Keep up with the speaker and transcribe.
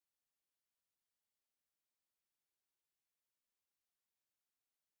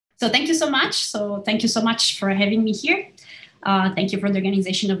So thank you so much. So thank you so much for having me here. Thank you for the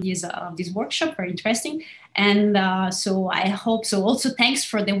organization of this workshop, very interesting. And so I hope, so also thanks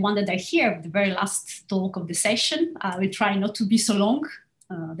for the one that are here, the very last talk of the session. I will try not to be so long,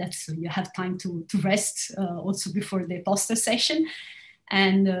 that so you have time to rest also before the poster session.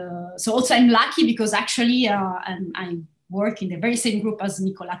 And so also I'm lucky because actually I work in the very same group as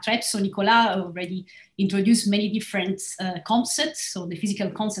Nicolas Trepp. So Nicolas already introduced many different concepts. So the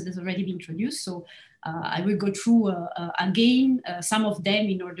physical concept has already been introduced. So I will go through again some of them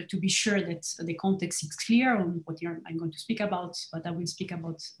in order to be sure that the context is clear on what I'm going to speak about, but I will speak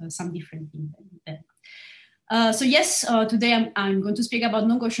about some different things then. So yes, today I'm going to speak about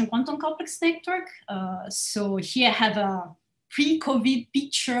non-Gaussian quantum complex network. So here I have a pre-COVID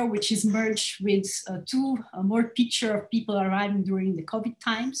picture, which is merged with two more picture of people arriving during the COVID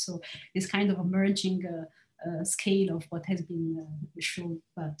time. So this kind of emerging scale of what has been shown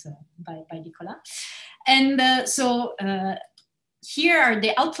by Nicolas. And so here are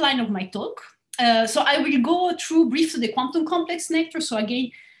the outline of my talk. So I will go through briefly the quantum complex network. So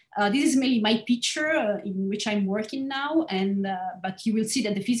again, this is mainly my picture in which I'm working now, and but you will see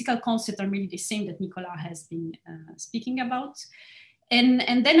that the physical concepts are really the same that Nicolas has been speaking about.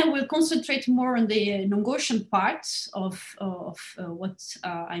 And then I will concentrate more on the non-Gaussian part of what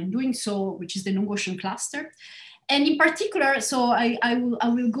I'm doing, so which is the non-Gaussian cluster. And in particular, so I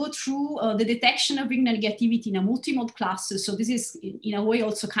will go through the detection of ring negativity in a multimode cluster. So this is in a way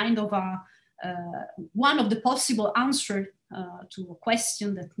also kind of a one of the possible answers to a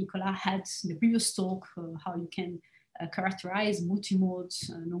question that Nicolas had in the previous talk, how you can characterize multimode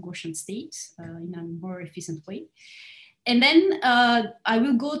non-Gaussian states in a more efficient way. And then I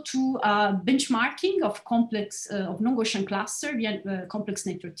will go to benchmarking of complex of non-Gaussian cluster via complex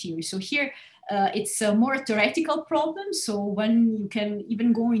network theory. So here it's a more theoretical problem. So when you can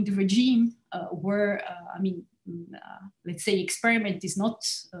even go in the regime where, I mean, let's say experiment is not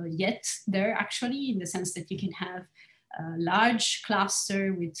yet there actually, in the sense that you can have a large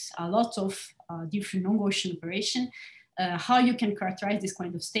cluster with a lot of different non-Gaussian operation. How you can characterize this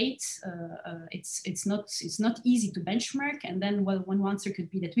kind of states, it's not easy to benchmark. And then, well, one answer could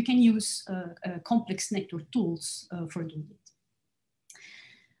be that we can use complex network tools for doing it.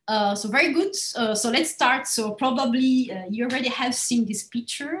 So very good. So let's start. So probably you already have seen this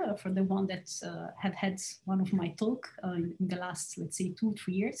picture for the one that have had one of my talk in the last, let's say, 2-3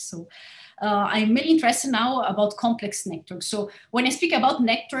 years. So I'm really interested now about complex networks. So when I speak about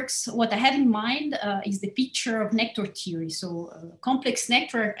networks, what I have in mind is the picture of network theory. So complex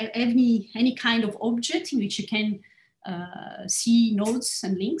network, any kind of object in which you can see nodes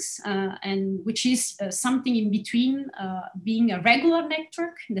and links, and which is something in between being a regular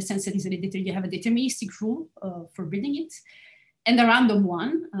network, in the sense that you have a deterministic rule for building it, and a random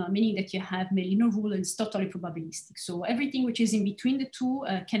one, meaning that you have Merlino rule and it's totally probabilistic. So everything which is in between the two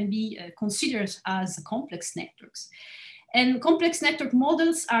can be considered as complex networks. And complex network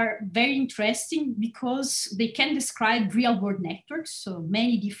models are very interesting because they can describe real-world networks, so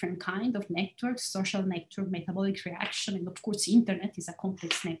many different kinds of networks, social network, metabolic reaction, and of course, the internet is a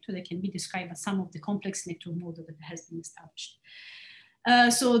complex network that can be described as some of the complex network model that has been established.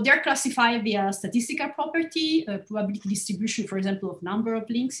 So they're classified via statistical property, probability distribution, for example, of number of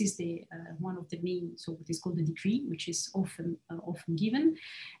links is the one of the main, so what is called the degree, which is often given.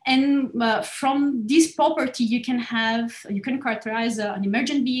 And from this property, you can characterize an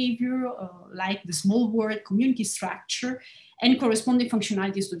emergent behavior like the small world community structure and corresponding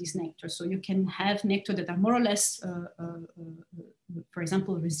functionalities to this network. So you can have networks that are more or less, for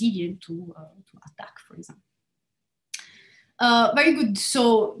example, resilient to attack, for example. Very good.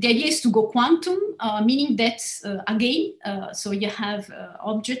 So the idea is to go quantum, meaning that, again, so you have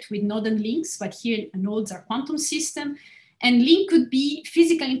object with node and links, but here nodes are quantum system. And link could be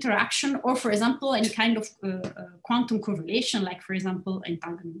physical interaction or, for example, any kind of quantum correlation, like, for example,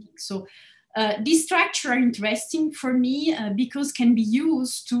 entanglement links. So these structures are interesting for me because can be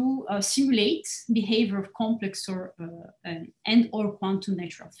used to simulate behavior of complex or quantum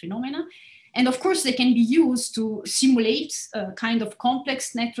natural phenomena. And of course, they can be used to simulate kind of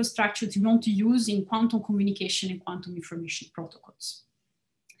complex network structures you want to use in quantum communication and quantum information protocols.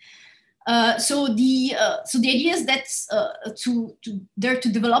 So the idea is that to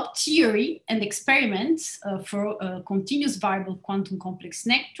develop theory and experiments for a continuous variable quantum complex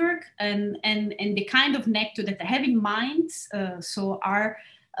network, and the kind of network that I have in mind, so are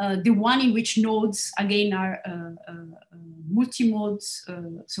the one in which nodes again are multi-modes,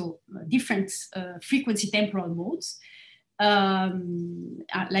 so different frequency temporal modes.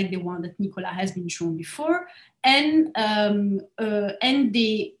 like the one that Nicola has been shown before. And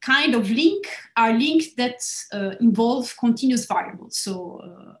the kind of link are links that involve continuous variables. So,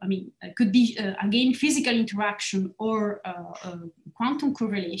 I mean, it could be, again, physical interaction or quantum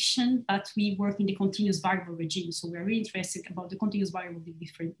correlation, but we work in the continuous variable regime. So we're really interested about the continuous variable with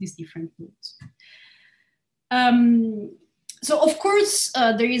these different modes. So of course,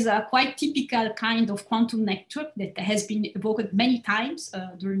 there is a quite typical kind of quantum network that has been evoked many times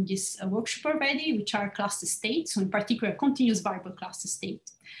during this workshop already, which are cluster states, so in particular, continuous variable cluster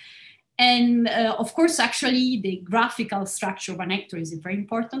state. And of course, actually, the graphical structure of a network is very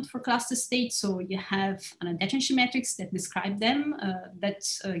important for cluster states. So you have an attention matrix that describe them, that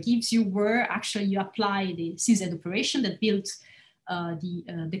gives you where actually you apply the CZ operation that builds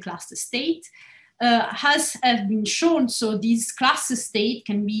the cluster state. Has been shown, so this cluster state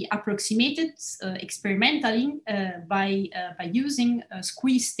can be approximated experimentally by using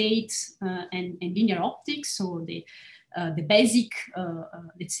squeeze states and linear optics. So the basic,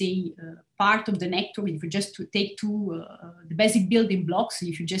 let's say, part of the network, if you just take the basic building blocks,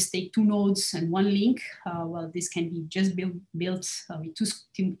 if you just take two nodes and one link, well, this can be just built with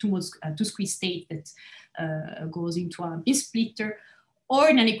two squeeze state that goes into a B-splitter. Or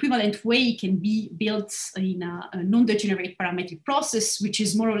in an equivalent way, it can be built in a non-degenerate parametric process, which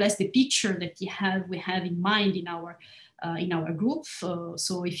is more or less the picture that we have in mind in our group.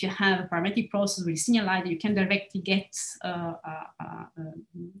 So if you have a parametric process with a signal ladder, you can directly get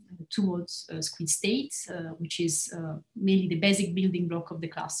towards squeeze state, which is mainly the basic building block of the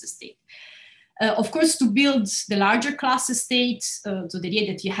cluster state. Of course, to build the larger cluster state, so the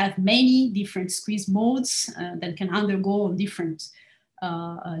idea that you have many different squeeze modes that can undergo on different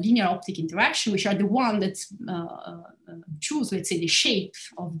linear optic interaction, which are the one that choose, let's say, the shape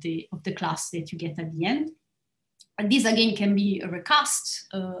of the cluster that you get at the end. And this again can be recast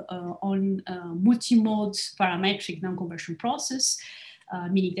on multi-mode parametric non-conversion process,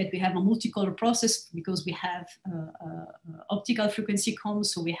 meaning that we have a multicolor process because we have optical frequency comms,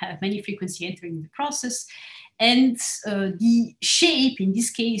 so we have many frequency entering the process. And the shape in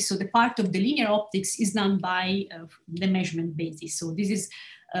this case, so the part of the linear optics is done by the measurement basis. So this is,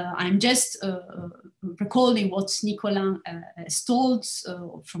 I'm just recalling what Nicola has told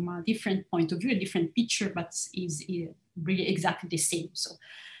from a different point of view, a different picture, but is really exactly the same. So,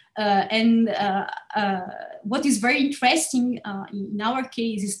 what is very interesting in our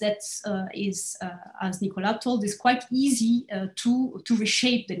case is that as Nicola told, is quite easy to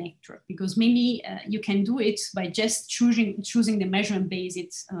reshape the network, because mainly you can do it by just choosing the measurement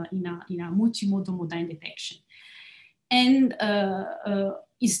basis in a multimodal modiane detection. And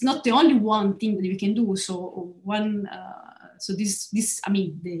it's not the only one thing that you can do. So so this, I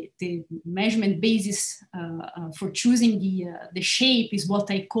mean, the measurement basis for choosing the shape is what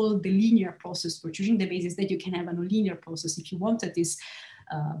I call the linear process for choosing the basis, that you can have a nonlinear process if you wanted, is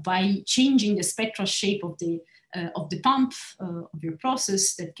by changing the spectral shape of the pump of your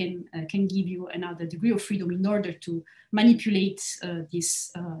process, that can give you another degree of freedom in order to manipulate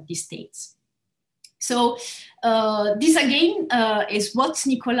these states. So this again is what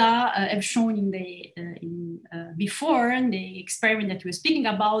Nicola have shown before in the experiment that we were speaking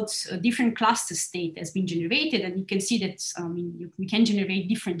about. Different cluster state has been generated, and you can see that we can generate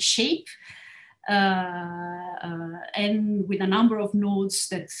different shape and with a number of nodes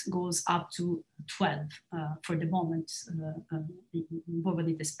that goes up to 12 for the moment involved in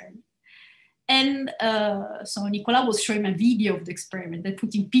the experiment. And so Nicola was showing a video of the experiment that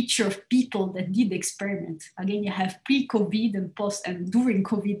put in picture of people that did the experiment. Again, you have pre-COVID and post and during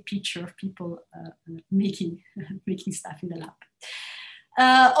COVID picture of people making stuff in the lab.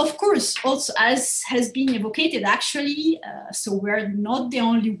 Of course, also as has been evocated, actually, so we're not the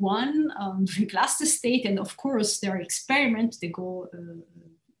only one doing cluster state. And of course, there are experiments that go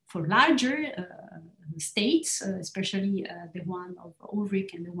for larger states, especially the one of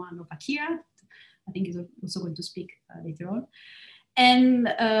Ulrich and the one of Akira. I think he's also going to speak later on. And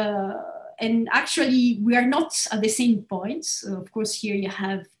actually, we are not at the same points. Of course, here you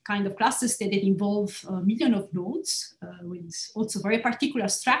have kind of cluster state that involve a million of nodes with also very particular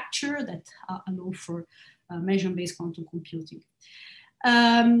structure that allow for measurement-based quantum computing.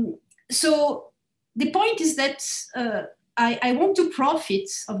 So the point is that I want to profit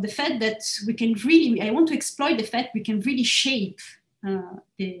of the fact that we can really, I want to exploit the fact we can really shape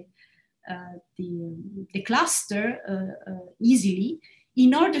the cluster easily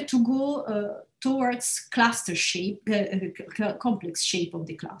in order to go towards cluster shape, complex shape of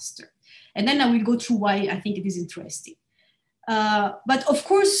the cluster. And then I will go through why I think it is interesting. But of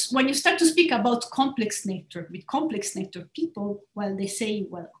course, when you start to speak about complex network, with complex network people, well, they say,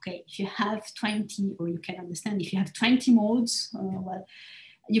 well, okay, if you have 20, or you can understand if you have 20 modes, well,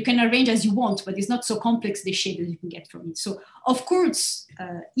 you can arrange as you want, but it's not so complex the shape that you can get from it. So of course,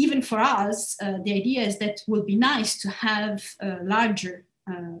 even for us, the idea is that it would be nice to have a larger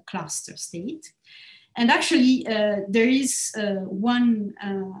cluster state. And actually, there is one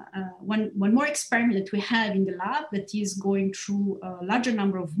more experiment that we have in the lab that is going through a larger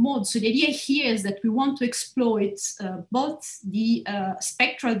number of modes. So the idea here is that we want to exploit both the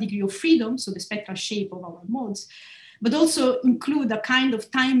spectral degree of freedom, so the spectral shape of our modes, but also include a kind of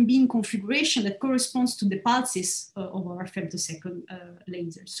time beam configuration that corresponds to the pulses of our femtosecond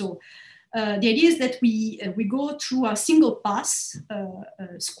laser. So the idea is that we go through a single pass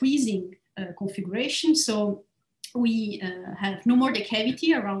squeezing configuration. So we have no more the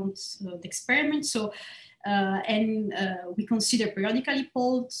cavity around the experiment. So and we consider periodically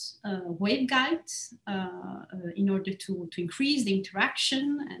polled waveguides in order to increase the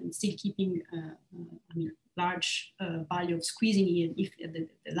interaction and still keeping I mean, large value of squeezing, even if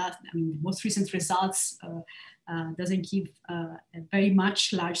the most recent results doesn't give very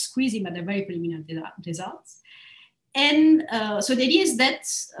much large squeezing, but they're very preliminary results. And so the idea is that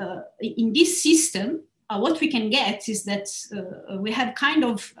in this system, what we can get is that we have kind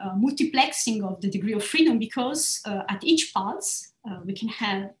of multiplexing of the degree of freedom, because at each pulse, we can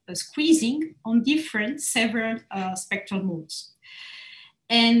have a squeezing on several spectral modes.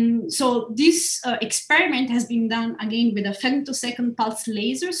 And so this experiment has been done again with a femtosecond pulse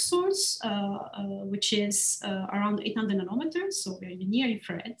laser source, which is around 800 nanometers, so very near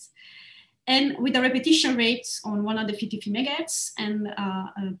infrared, and with a repetition rate on 153 megahertz and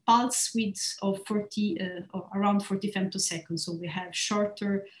a pulse width of around 40 femtoseconds. So we have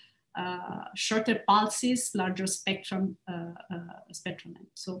shorter pulses, larger spectrum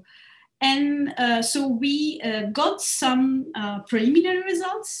length. So. And so we got some preliminary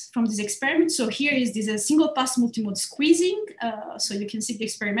results from this experiment. So here is this single pass multimode squeezing. So you can see the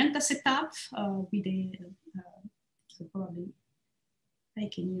experimental setup with a, so probably I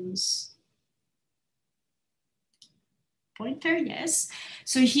can use pointer, yes.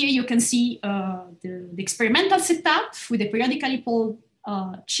 So here you can see the experimental setup with a periodically polled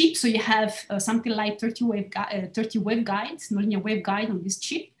chip. So you have something like 30 waveguides, nonlinear waveguide on this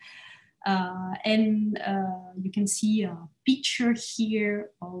chip. And you can see a picture here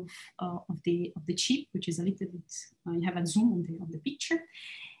of the chip, which is a little bit, you have a zoom on the picture.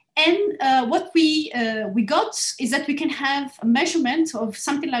 And what we got is that we can have a measurement of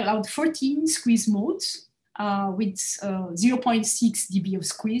something like around 14 squeeze modes with 0.6 dB of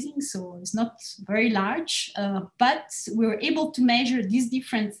squeezing. So it's not very large, but we were able to measure these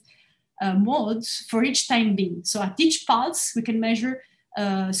different modes for each time being. So at each pulse, we can measure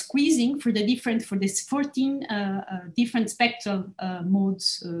squeezing for this 14 different spectral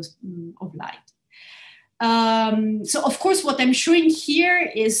modes of light. So of course, what I'm showing here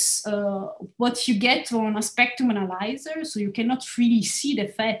is what you get on a spectrum analyzer. So you cannot really see the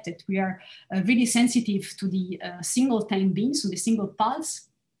fact that we are really sensitive to the single time beam, so the single pulse.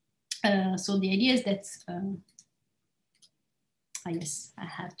 So the idea is that, I guess I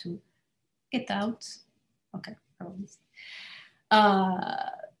have to get out. Okay, probably.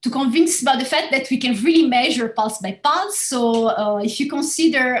 To convince about the fact that we can really measure pulse by pulse. So if you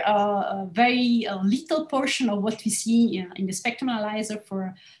consider a very little portion of what we see in the spectrum analyzer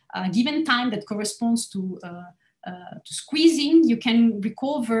for a given time that corresponds to squeezing, you can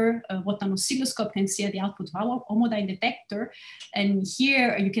recover what an oscilloscope can see at the output of our homodyne detector. And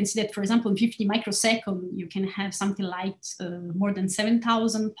here you can see that, for example, in 50 microseconds, you can have something like more than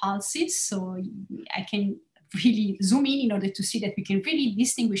 7,000 pulses. So I can really zoom in order to see that we can really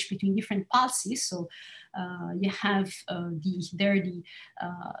distinguish between different pulses. So you have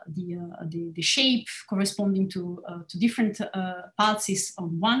the shape corresponding to different pulses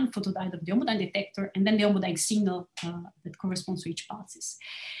on one photodiode of the homodyne detector, and then the homodyne signal that corresponds to each pulses.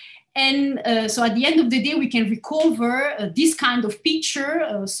 And so at the end of the day, we can recover this kind of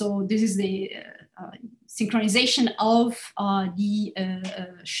picture. So this is the synchronization of the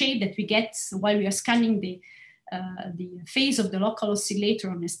shape that we get while we are scanning the phase of the local oscillator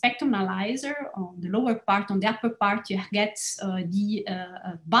on the spectrum analyzer. On the lower part, on the upper part, you get the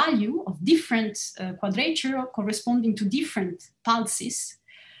value of different quadrature corresponding to different pulses.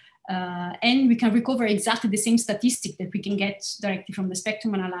 And we can recover exactly the same statistic that we can get directly from the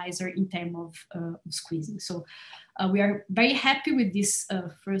spectrum analyzer in terms of squeezing. So We are very happy with these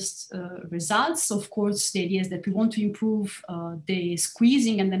first results. Of course, the idea is that we want to improve the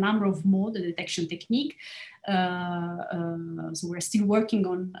squeezing and the number of mode, the detection technique. So we're still working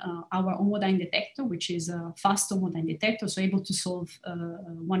on our homodyne detector, which is a fast homodyne detector, so able to solve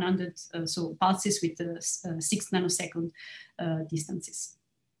 100 pulses with 6 nanosecond distances.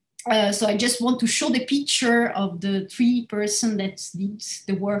 So I just want to show the picture of the 3 person that did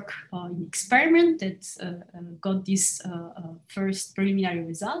the work in experiment that got these first preliminary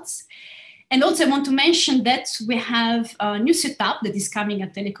results. And also I want to mention that we have a new setup that is coming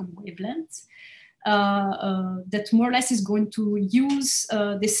at Telecom Wavelength that more or less is going to use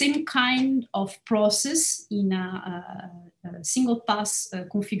the same kind of process in a single pass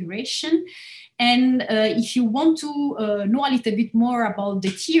configuration. And if you want to know a little bit more about the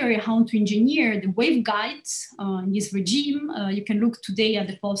theory, how to engineer the waveguides in this regime, you can look today at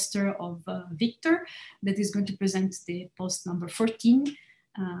the poster of Victor that is going to present the post number 14,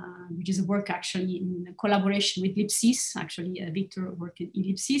 which is a work actually in collaboration with Lipsys. Actually, Victor worked in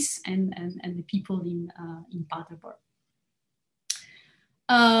Lipsys and the people in Paderborn.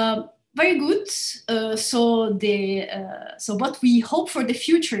 Very good. So what we hope for the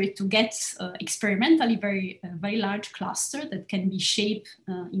future is to get experimentally very large cluster that can be shaped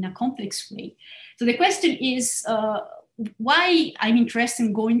in a complex way. So the question is why I'm interested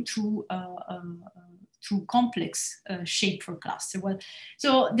in going through complex shape for cluster. Well,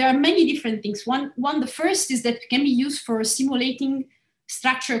 so there are many different things. One, the first is that it can be used for simulating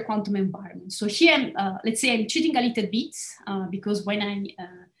structural quantum environments. So here, let's say I'm cheating a little bit because when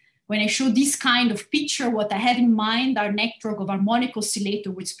I show this kind of picture, what I have in mind are network of harmonic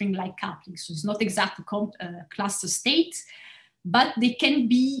oscillator with spring-like coupling. So it's not exactly cluster state, but they can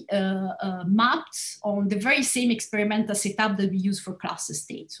be mapped on the very same experimental setup that we use for cluster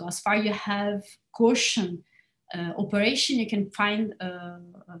state. So as far as you have Gaussian operation, you can find a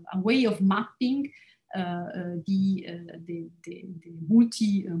way of mapping the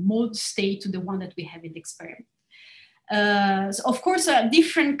multi-mode state to the one that we have in the experiment. So of course, a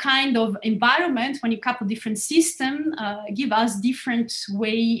different kind of environment when you couple different systems give us different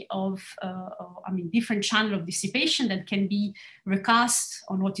way of, different channel of dissipation that can be recast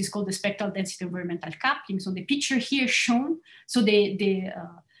on what is called the spectral density environmental coupling. So the picture here shown, so the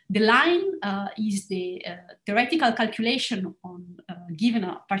line is the theoretical calculation on given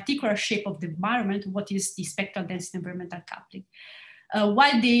a particular shape of the environment, what is the spectral density environmental coupling.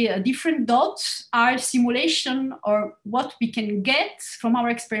 While the different dots are simulation or what we can get from our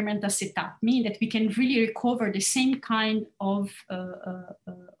experimental setup, meaning that we can really recover the same kind of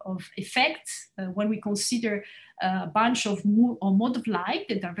effects when we consider a bunch of mode of light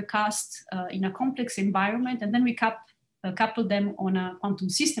that are recast in a complex environment, and then we couple them on a quantum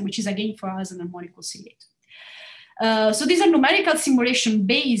system, which is again for us an harmonic oscillator. So these are numerical simulation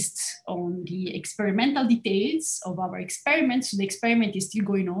based on the experimental details of our experiments. So the experiment is still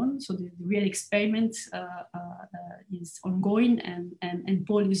going on. So the real experiment is ongoing, and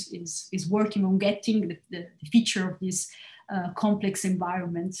Paul is working on getting the feature of this complex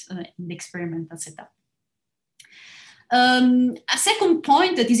environment in the experimental setup. A second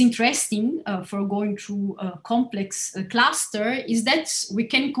point that is interesting for going through a complex cluster is that we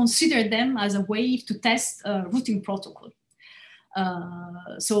can consider them as a way to test routing protocol.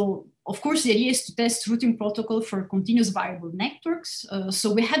 So of course the idea is to test routing protocol for continuous variable networks.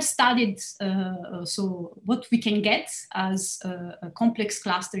 So we have studied so what we can get as a complex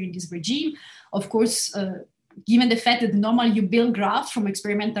cluster in this regime. Of course, given the fact that normally you build graphs from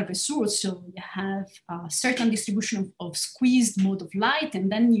experimental resource, so you have a certain distribution of squeezed mode of light, and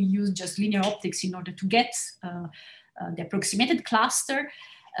then you use just linear optics in order to get the approximated cluster.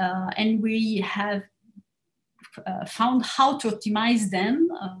 And we have found how to optimize them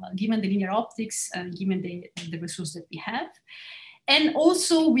given the linear optics and given the resource that we have. And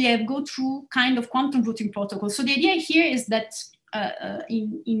also we have go through kind of quantum routing protocol. So the idea here is that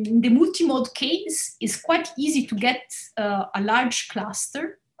in the multimode case, it's quite easy to get a large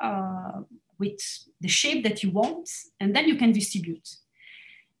cluster with the shape that you want, and then you can distribute.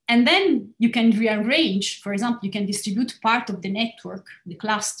 And then you can rearrange, for example, you can distribute part of the network, the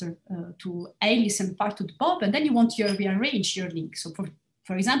cluster, to Alice and part to the Bob, and then you want to rearrange your link. So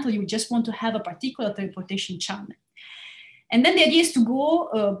for example, you just want to have a particular teleportation channel. And then the idea is to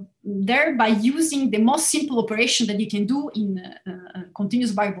go there by using the most simple operation that you can do in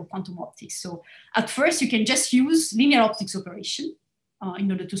continuous variable quantum optics. So at first, you can just use linear optics operation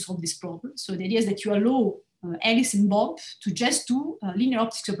in order to solve this problem. So the idea is that you allow Alice and Bob to just do linear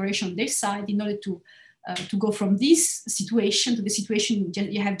optics operation on their side in order to go from this situation to the situation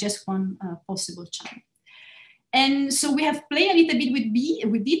you have just one possible channel. And so we have played a little bit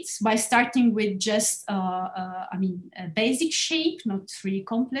with it by starting with just, a basic shape, not really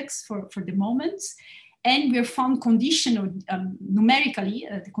complex for the moment. And we have found condition, numerically,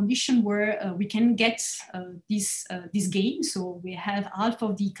 the condition where we can get this gain. So we have half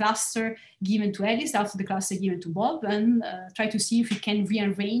of the cluster given to Alice, half of the cluster given to Bob, and try to see if we can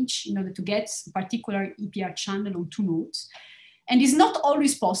rearrange in order to get a particular EPR channel on 2 nodes. And it's not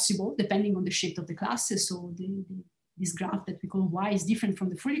always possible, depending on the shape of the classes. So this graph that we call Y is different from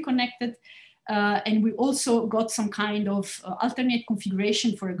the fully connected. And we also got some kind of alternate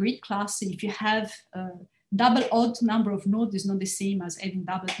configuration for a grid class. If you have double odd number of nodes, is not the same as having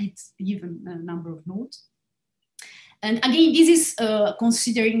double even number of nodes. And again, this is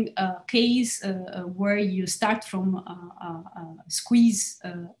considering a case where you start from a squeeze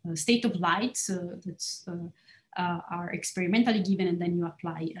state of light that's are experimentally given, and then you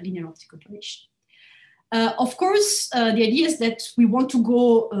apply a linear optic operation. Of course, the idea is that we want to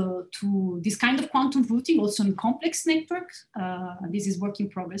go to this kind of quantum routing also in complex networks. This is work in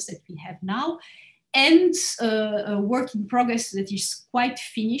progress that we have now. And a work in progress that is quite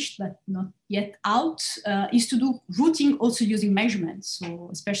finished, but not yet out, is to do routing also using measurements. So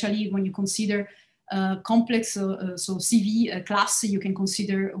especially when you consider complex, so CV class, you can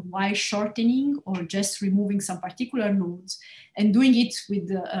consider Y shortening or just removing some particular nodes and doing it with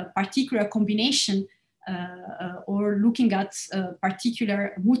a particular combination or looking at a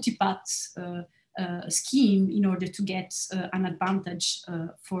particular multipath scheme in order to get an advantage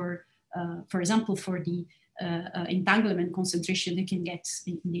for example, for the entanglement concentration you can get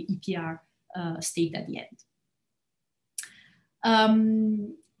in the EPR state at the end.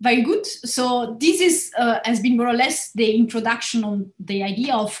 Very good. So this has been more or less the introduction on the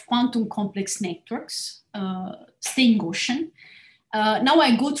idea of quantum complex networks, staying Gaussian. Now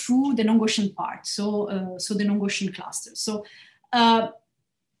I go through the non-Gaussian part, so the non-Gaussian clusters. So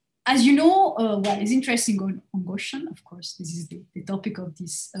as you know, what is interesting on Gaussian, of course, this is the topic of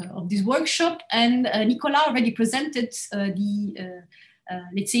this workshop, and Nicolas already presented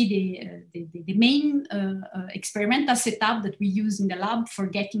let's say the main experimental setup that we use in the lab for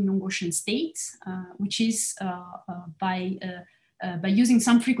getting non-Gaussian states, which is by using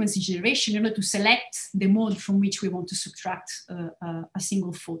some frequency generation in order to select the mode from which we want to subtract a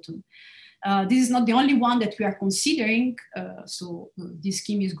single photon. This is not the only one that we are considering. This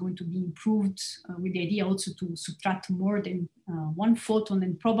scheme is going to be improved with the idea also to subtract more than 1 photon,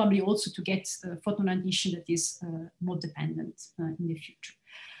 and probably also to get photon addition that is mode dependent in the future.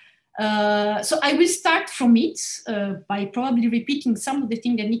 So I will start from it by probably repeating some of the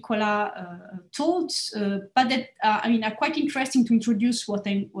things that Nicolas told, but that are quite interesting to introduce what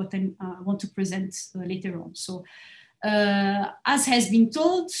I want to present later on. So. As has been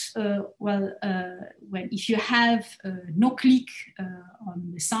told, if you have no click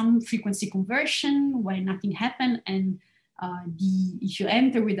on the sum frequency conversion, when nothing happened, and if you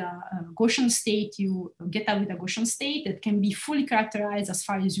enter with a Gaussian state, you get out with a Gaussian state that can be fully characterized as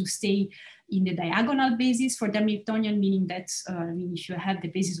far as you stay in the diagonal basis for the Hamiltonian, meaning that if you have the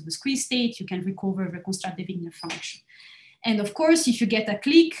basis of a squeeze state, you can reconstruct the Wigner function. And of course, if you get a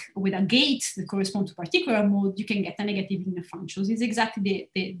click with a gate that corresponds to a particular mode, you can get a negative Wigner function. This is exactly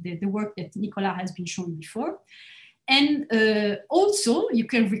the work that Nicolas has been shown before. And also, you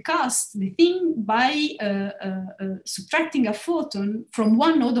can recast the thing by subtracting a photon from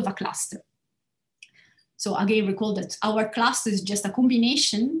one node of a cluster. So again, recall that our cluster is just a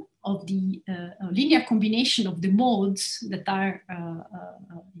combination of the linear combination of the modes that are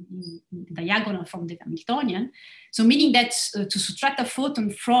diagonal from the Hamiltonian. So meaning that to subtract a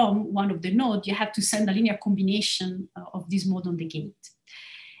photon from one of the nodes, you have to send a linear combination of this mode on the gate.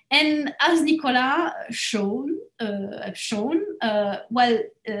 And as Nicolas have shown,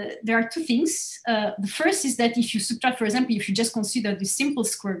 there are 2 things. The first is that if you subtract, for example, if you just consider the simple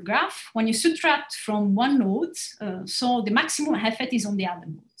square graph, when you subtract from one node, so the maximum effect is on the other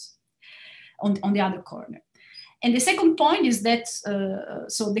nodes, on the other corner. And the second point is that,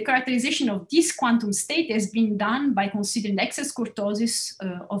 so the characterization of this quantum state has been done by considering the excess kurtosis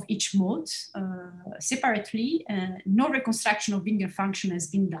of each mode separately. No reconstruction of Wigner function has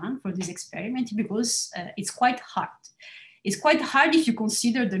been done for this experiment because it's quite hard. It's quite hard if you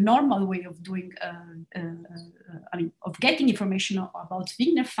consider the normal way of doing, of getting information about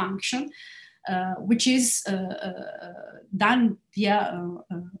Wigner function, which is done via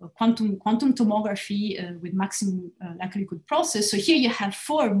quantum tomography with maximum likelihood process. So here you have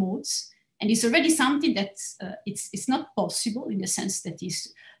 4 modes, and it's already something that it's not possible in the sense that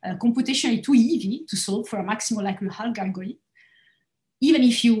it's computationally too easy to solve for a maximal likelihood Hall algorithm. even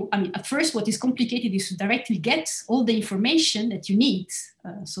if you, I mean, at first what is complicated is to directly get all the information that you need.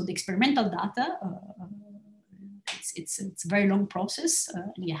 So the experimental data, it's a very long process,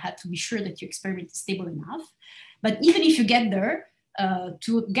 and you have to be sure that your experiment is stable enough. But even if you get there,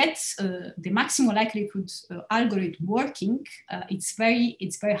 to get the maximal likelihood algorithm working, it's very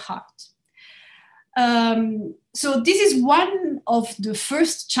hard. So this is one of the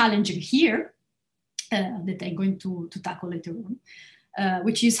first challenges here that I'm going to tackle later on,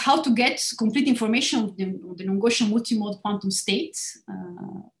 which is how to get complete information on the non-Gaussian multimode quantum states,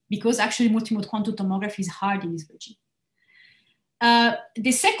 because actually multimode quantum tomography is hard in this regime.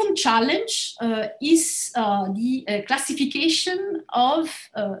 The second challenge is the classification of,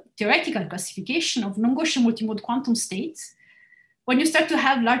 theoretical classification of non-Gaussian multimode quantum states when you start to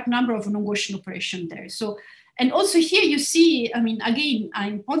have large number of non-Gaussian operations there. So, and also here you see, I mean, again,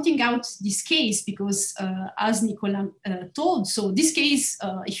 I'm pointing out this case because as Nicolas told, so this case,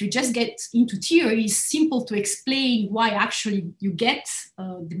 if you just get into theory, is simple to explain why actually you get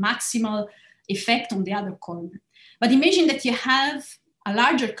the maximal effect on the other corner. But imagine that you have a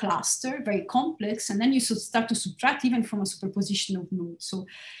larger cluster, very complex, and then you start to subtract even from a superposition of nodes. So,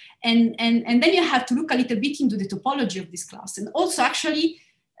 and then you have to look a little bit into the topology of this class. And also actually,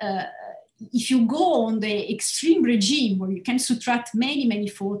 if you go on the extreme regime where you can subtract many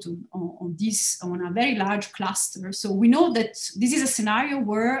photons on a very large cluster. So we know that this is a scenario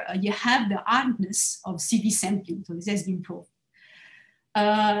where you have the hardness of CV sampling. So this has been proved.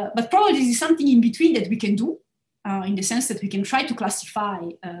 But probably this is something in between that we can do. In the sense that we can try to classify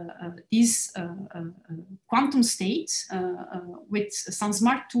these quantum states with some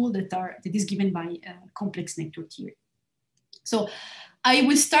smart tool that is given by complex network theory. So I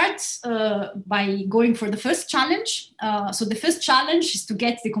will start by going for the first challenge. So the first challenge is to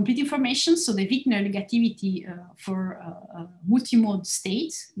get the complete information, so the Wigner negativity for multimode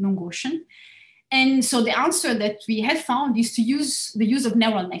states, non-Gaussian. And so the answer that we have found is to use the use of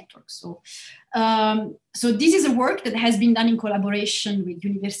neural networks. So, so this is a work that has been done in collaboration with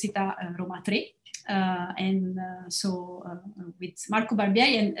Università Roma Tre, and with Marco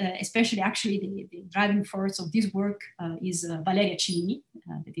Barbieri, and especially actually the driving force of this work is Valeria Cimini,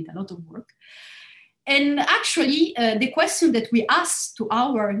 that did a lot of work. And actually, the question that we asked to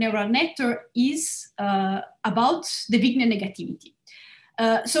our neural network is about the Wigner negativity.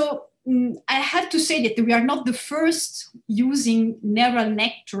 I have to say that we are not the first using neural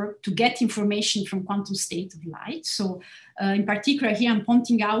network to get information from quantum state of light. So in particular here, I'm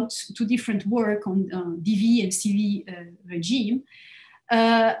pointing out two different work on DV and CV regime.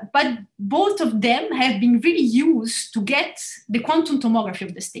 But both of them have been really used to get the quantum tomography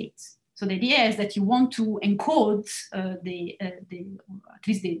of the states. So the idea is that you want to encode at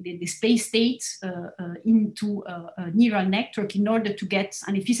least the space states into a neural network in order to get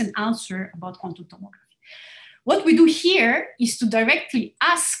an efficient answer about quantum tomography. What we do here is to directly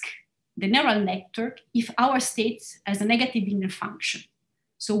ask the neural network if our state has a negative Wigner function.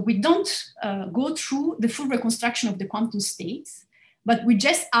 So we don't go through the full reconstruction of the quantum states, but we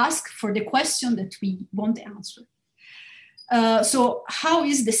just ask for the question that we want the answer. So how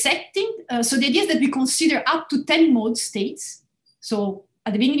is the setting? So the idea is that we consider up to 10 mode states. So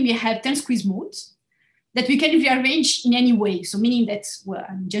at the beginning, we have 10 squeeze modes that we can rearrange in any way. So meaning that, well,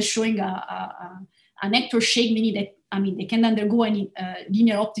 I'm just showing a network shape, meaning that, I mean, they can undergo any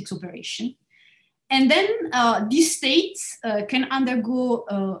linear optics operation. And then these states can undergo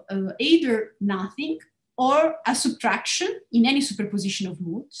either nothing or a subtraction in any superposition of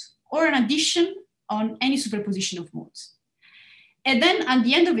modes, or an addition on any superposition of modes. And then at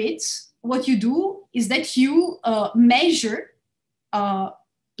the end of it, what you do is that you measure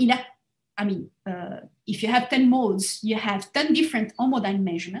if you have 10 modes, you have 10 different homodynamic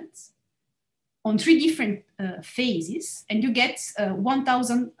measurements on 3 different phases, and you get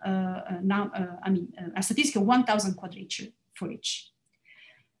 1,000, a statistical 1,000 quadrature for each.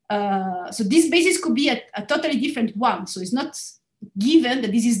 So this basis could be a totally different one. So it's not given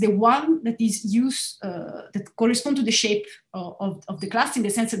that this is the one that is used, that correspond to the shape of the class, in the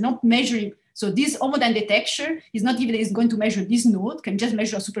sense of not measuring. So this homodynamic detection is not given that it's going to measure this node, can just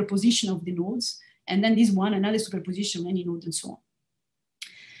measure a superposition of the nodes, and then this one, another superposition of any node, and so on.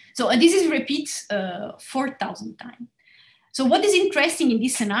 So this is repeat 4,000 times. So what is interesting in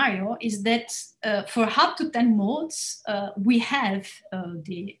this scenario is that for up to 10 modes, we have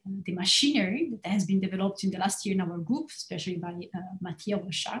the machinery that has been developed in the last year in our group, especially by Mathieu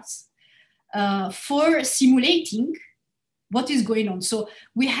Rochars, for simulating what is going on. So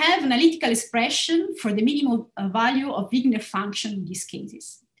we have an analytical expression for the minimum value of Wigner function in these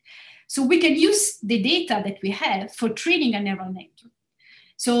cases. So we can use the data that we have for training a neural network.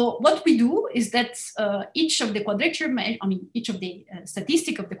 So what we do is that each of the quadrature, each of the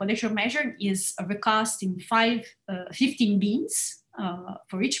statistic of the quadrature measure is recast in 15 bins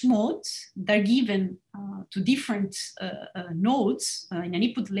for each mode. They're given to different nodes in an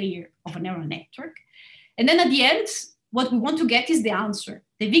input layer of a neural network. And then at the end, what we want to get is the answer.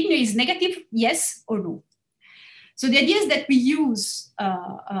 The Wigner is negative, yes or no. So the idea is that we use,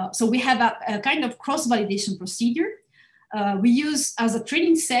 so we have a kind of cross-validation procedure. We use as a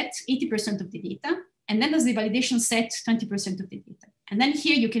training set 80% of the data, and then as the validation set 20% of the data. And then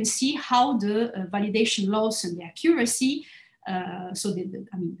here you can see how the validation loss and the accuracy, so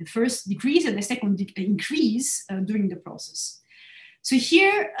the first decrease and the second increase during the process. So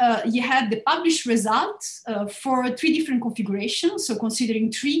here you have the published results for 3 different configurations, so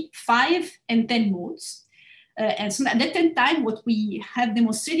considering 3, 5, and 10 modes. And so at that time, what we have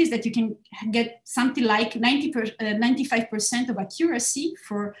demonstrated is that you can get something like 95% of accuracy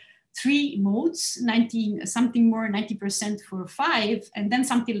for 3 modes, 90% for 5, and then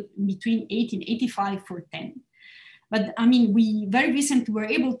something between 80 and 85 for 10. But I mean, we very recently were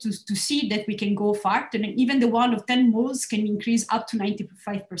able to see that we can go farther, and even the one of 10 modes can increase up to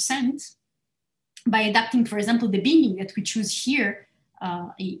 95% by adapting, for example, the binning that we choose here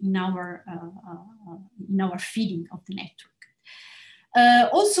in our feeding of the network.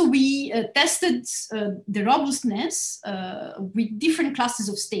 Also, we tested the robustness with different classes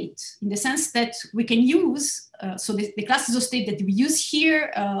of state, in the sense that we can use, so the classes of state that we use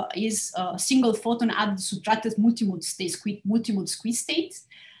here is single photon added subtracted multimode squeeze states.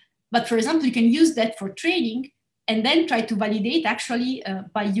 But for example, you can use that for training and then try to validate actually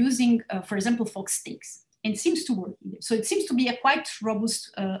by using, for example, Fox stakes. And it seems to work. So it seems to be a quite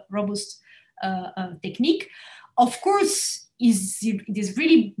robust technique. Of course, it is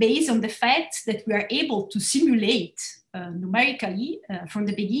really based on the fact that we are able to simulate numerically from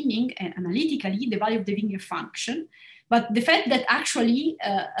the beginning and analytically the value of the Wigner function. But the fact that actually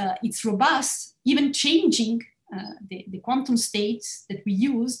it's robust, even changing the quantum states that we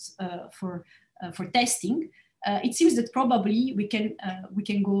used for testing, it seems that probably we can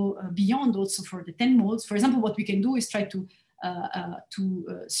go beyond also for the 10 modes. For example, what we can do is try to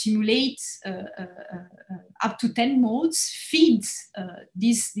simulate up to 10 modes, feed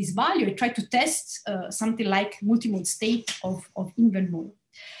this value, and try to test something like multimode state of even mode.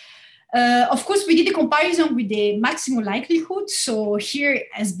 Of course, we did a comparison with the maximum likelihood. So here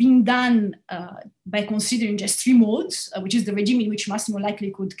has been done by considering just 3 modes, which is the regime in which maximum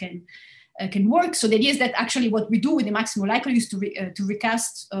likelihood can work. So the idea is that actually what we do with the maximum likelihood is to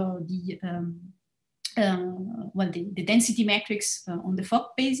recast the density matrix on the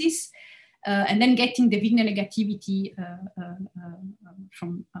Fock basis, and then getting the Wigner negativity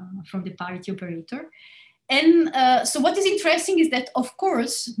from the parity operator. And so what is interesting is that, of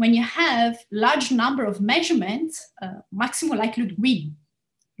course, when you have large number of measurements, maximum likelihood win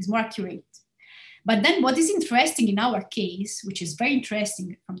is more accurate. But then what is interesting in our case, which is very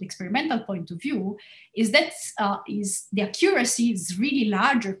interesting from the experimental point of view, is that the accuracy is really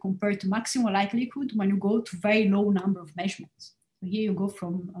larger compared to maximum likelihood when you go to very low number of measurements. So here you go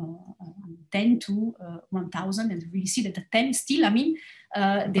from 10 to 1,000, and we see that the 10 still, I mean,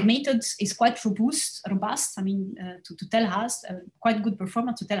 the method is quite robust, I mean, to tell us, quite good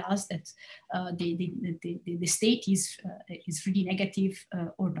performance to tell us that the state is really negative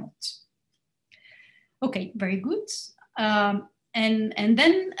or not. Okay, very good. And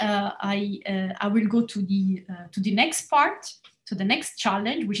then I will go to the next part, to the next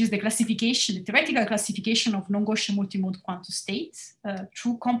challenge, which is the classification, the theoretical classification of non-Gaussian multimode quantum states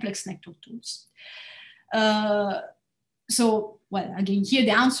through complex network tools. So, well, again, here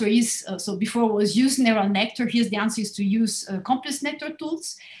the answer is, so before was use neural network, here's the answer is to use complex network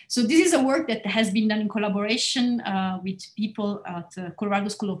tools. So this is a work that has been done in collaboration with people at Colorado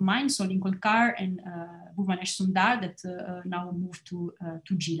School of Mines, so Lincoln Carr and Bhuvanesh Sundar, that now moved to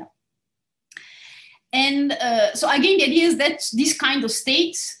GILA. And so again, the idea is that these kind of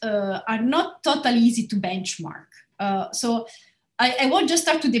states are not totally easy to benchmark. So I won't just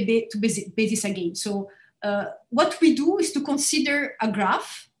start to basis again. So what we do is to consider a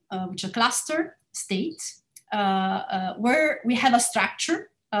graph, which is a cluster state, where we have a structure,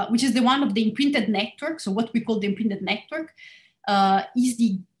 which is the one of the imprinted network. So what we call the imprinted network is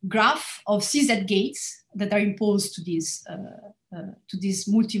the graph of CZ gates that are imposed to this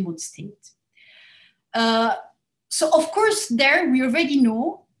multimode state. So of course, there we already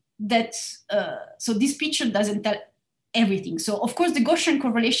know that, so this picture doesn't tell everything. So of course, the Gaussian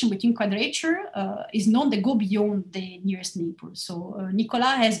correlation between quadrature is known that go beyond the nearest neighbor. So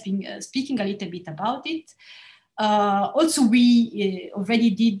Nicolas has been speaking a little bit about it. Also, we already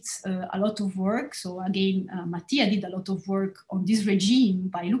did a lot of work. So again, Mattia did a lot of work on this regime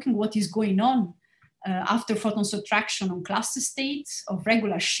by looking what is going on after photon subtraction on cluster states of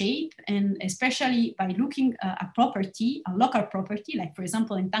regular shape, and especially by looking at a local property, like for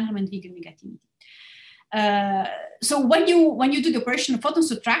example, entanglement Wigner negativity. So when you do the operation of photon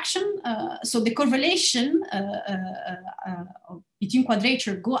subtraction, so the correlation between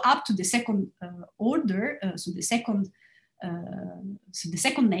quadrature go up to the second order, so the second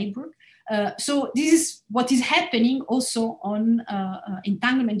neighbor. So this is what is happening also on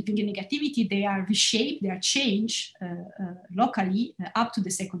entanglement Wigner negativity. They are reshaped, they are changed locally up to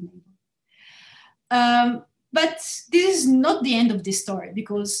the second neighbor. But this is not the end of the story,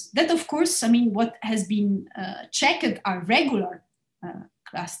 because that, of course, I mean, what has been checked are regular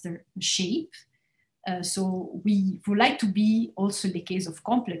cluster shape. So we would like to be also in the case of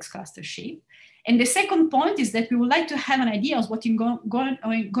complex cluster shape. And the second point is that we would like to have an idea of what is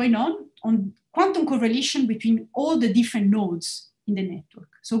going on quantum correlation between all the different nodes in the network.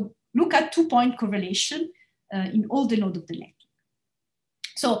 So look at 2-point correlation in all the nodes of the network.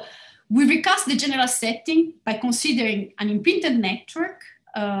 So we recast the general setting by considering an imprinted network,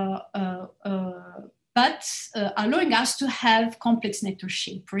 but allowing us to have complex network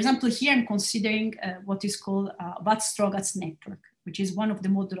shape. For example, here I'm considering what is called Watt-Strogatz network, which is one of the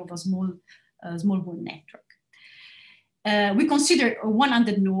model of a small world network. We consider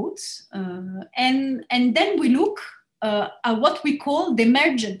 100 nodes, and then we look at what we call the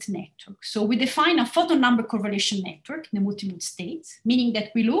emergent network. So we define a photon number correlation network in the multimode state, meaning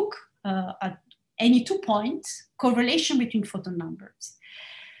that we look at any 2 points correlation between photon numbers.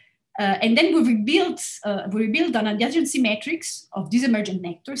 And then we rebuild an adjacency matrix of this emergent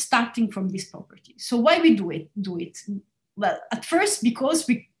network starting from this property. So why we do it? Well, at first,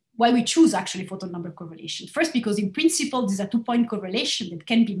 why we choose actually photon number correlation. First, because in principle, this is a 2-point correlation that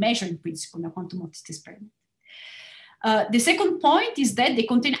can be measured in principle in a quantum optics experiment. The second point is that they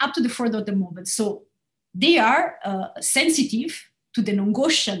contain up to the third order moment. So they are sensitive to the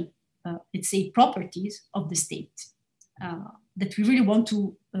non-Gaussian, let's say, properties of the state that we really want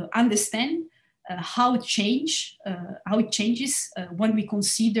to understand how it changes when we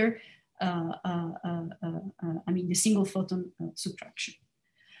consider, the single photon subtraction.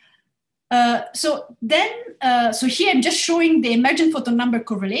 So here I'm just showing the emergent photon number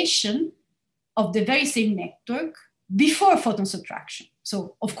correlation of the very same network before photon subtraction.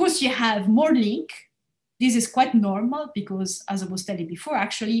 So of course you have more link. This is quite normal because, as I was telling before,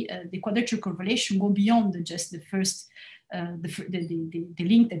 actually the quadrature correlation go beyond just the first, the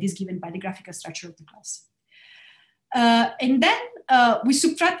link that is given by the graphical structure of the class. And then we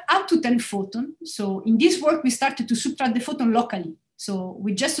subtract up to 10 photons. So in this work, we started to subtract the photon locally. So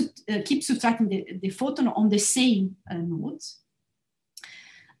we just keep subtracting the photon on the same nodes.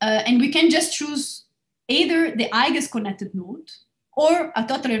 And we can just choose either the highest connected node or a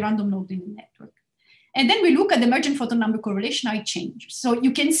totally random node in the network. And then we look at the emergent photon number correlation, how it changes. So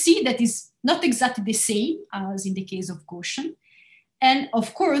you can see that it's not exactly the same as in the case of Gaussian. And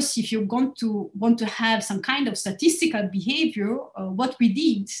of course, if you're going to want to have some kind of statistical behavior, what we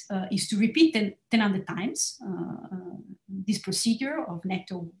did is to repeat 10 times this procedure of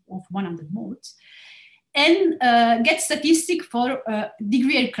network of 100 modes, and get statistic for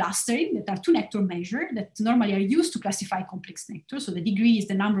degree error clustering, that are 2 network measures that normally are used to classify complex networks. So the degree is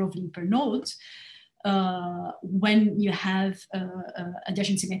the number of link per node when you have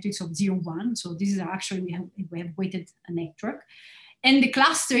adjacency metrics of 0, 1. So this is actually, we have weighted a network. And the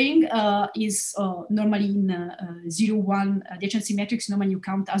clustering is normally in 0, 1 adjacency matrix. Normally you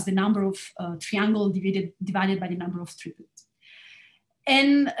count as the number of triangle divided by the number of triplets.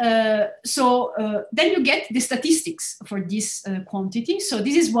 And then you get the statistics for this quantity. So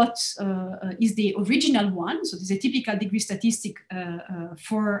this is what is the original one. So this is a typical degree statistic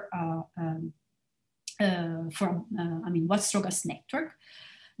for Watt-Strogatz network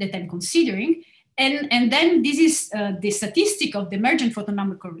that I'm considering. And then this is the statistic of the emergent photon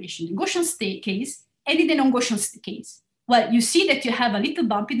number correlation in Gaussian case and in the non-Gaussian case. Well, you see that you have a little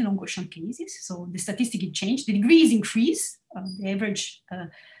bump in the non-Gaussian cases. So the statistic is changed. The degree is increased. The average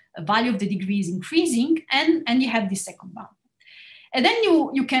value of the degree is increasing. And you have this second bump. And then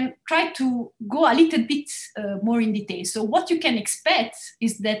you can try to go a little bit more in detail. So what you can expect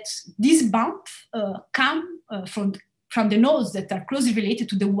is that this bump come from the nodes that are closely related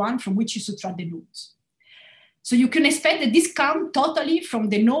to the one from which you subtract the nodes. So you can expect that this comes totally from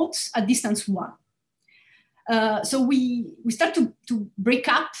the nodes at distance 1. So we start to break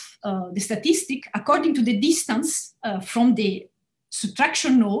up the statistic according to the distance from the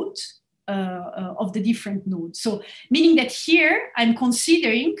subtraction node of the different nodes. So meaning that here I'm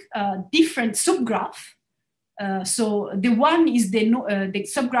considering different subgraph. So the one is the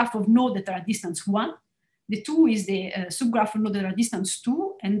subgraph of nodes that are at distance 1. The 2 is the subgraph of nodes that are distance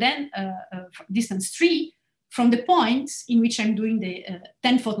 2, and then distance 3 from the points in which I'm doing the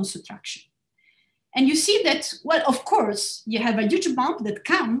 10 photon subtraction. And you see that, well, of course, you have a huge bump that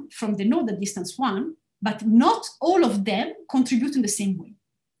come from the node at distance 1, but not all of them contribute in the same way.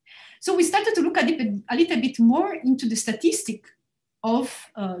 So we started to look a little bit more into the statistic of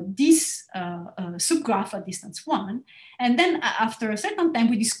this subgraph at distance 1. And then after a certain time,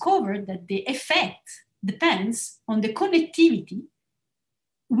 we discovered that the effect depends on the connectivity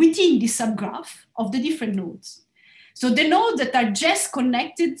within the subgraph of the different nodes. So the nodes that are just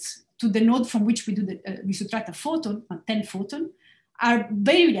connected to the node from which we do we subtract a photon, a 10 photon, are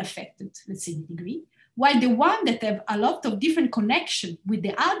very affected, let's say, in degree, while the one that have a lot of different connection with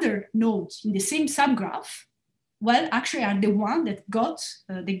the other nodes in the same subgraph, well, actually are the one that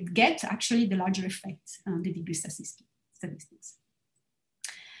they get actually the larger effect on the degree statistics.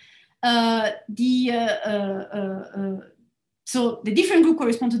 So the different group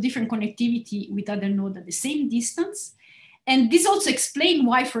correspond to different connectivity with other nodes at the same distance. And this also explains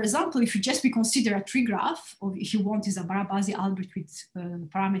why, for example, if we consider a tree graph, or if you want is a Barabasi-Albert with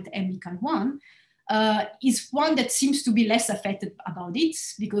parameter m equal 1, is one that seems to be less affected about it,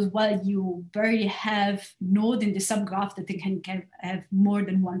 because while you barely have node in the subgraph that they can have more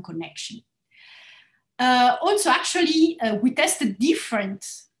than one connection. Also, actually, we tested different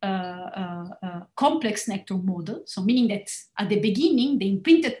complex network model. So meaning that at the beginning, the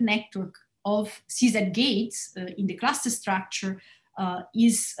imprinted network of CZ gates in the cluster structure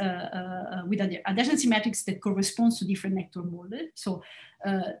is with adjacency matrix that corresponds to different network model. So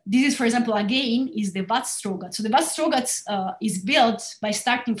this is, for example, again, is the VATS-Strogatz. So the VATS-Strogatz is built by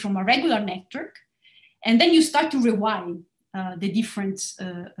starting from a regular network, and then you start to rewire the different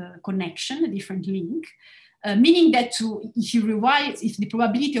connection, a different link. Meaning that if the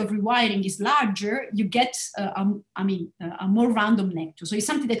probability of rewiring is larger, you get a more random network. So it's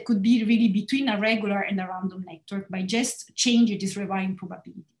something that could be really between a regular and a random network by just changing this rewiring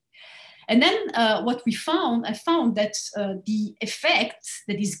probability. And then what I found that the effect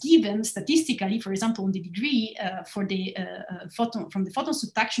that is given statistically, for example, on the degree for the from the photon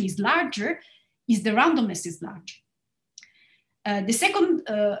subtraction is larger, is the randomness is larger. The second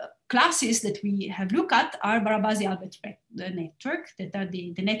classes that we have looked at are Barabasi-Albert network, that are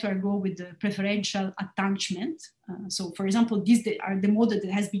the network go with the preferential attachment. So for example, these are the model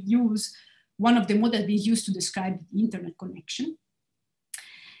that has been used, one of the models being used to describe the internet connection.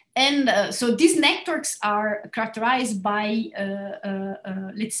 And so these networks are characterized by,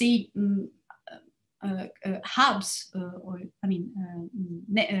 let's say, hubs,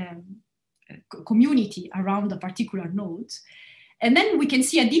 community around a particular node. And then we can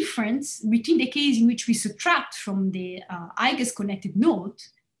see a difference between the case in which we subtract from the highest connected node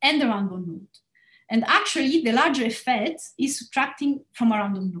and the random node. And actually, the larger effect is subtracting from a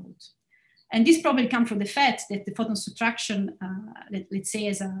random node. And this probably comes from the fact that the photon subtraction, let's say,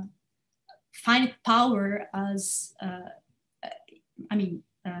 has a finite power as,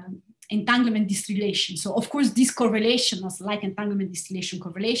 entanglement distillation. So of course, this correlation is like entanglement distillation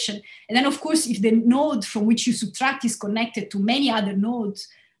correlation. And then of course, if the node from which you subtract is connected to many other nodes,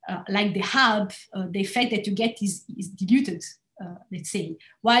 like the hub, the effect that you get is diluted, let's say.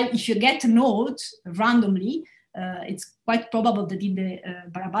 While if you get a node randomly, it's quite probable that in the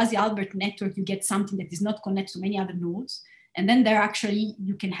Barabasi-Albert network, you get something that is not connected to many other nodes. And then there actually,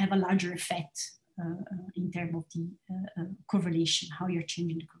 you can have a larger effect in terms of the correlation, how you're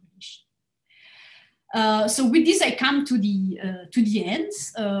changing the correlation. So with this, I come to the end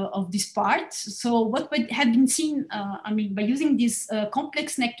of this part. So what had been seen, by using these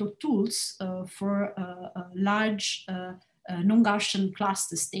complex network tools for a large non-Gaussian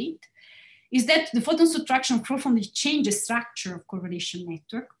cluster state, is that the photon subtraction profoundly changes the structure of correlation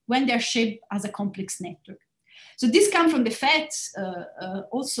network when they're shaped as a complex network. So this comes from the fact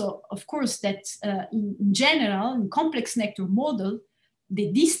also, of course, that in general, in complex network model,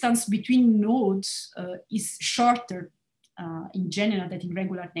 the distance between nodes is shorter in general than in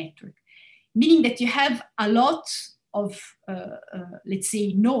regular network, meaning that you have a lot of, let's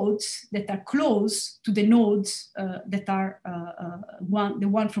say, nodes that are close to the nodes that are the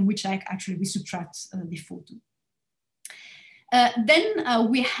one from which we subtract the photon. Then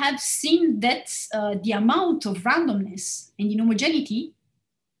we have seen that the amount of randomness and inhomogeneity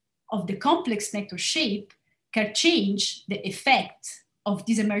of the complex network shape can change the effect of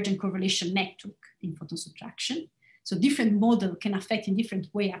this emergent correlation network in photon subtraction. So different model can affect in different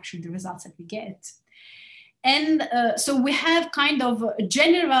way actually the results that we get. And so we have kind of a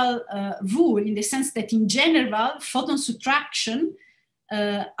general rule in the sense that in general, photon subtraction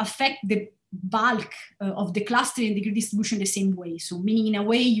affect the bulk of the clustering and degree distribution the same way. So meaning in a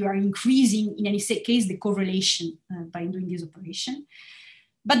way you are increasing in any case the correlation by doing this operation.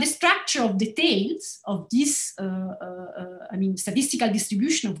 But the structure of details of this, statistical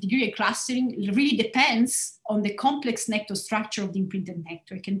distribution of degree clustering really depends on the complex network structure of the imprinted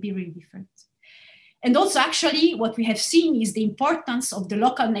network. It can be really different. And also actually what we have seen is the importance of the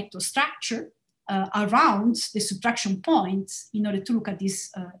local network structure around the subtraction points in order to look at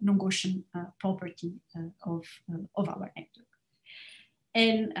this non-Gaussian property of our network.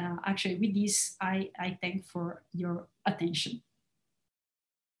 And actually with this, I thank for your attention.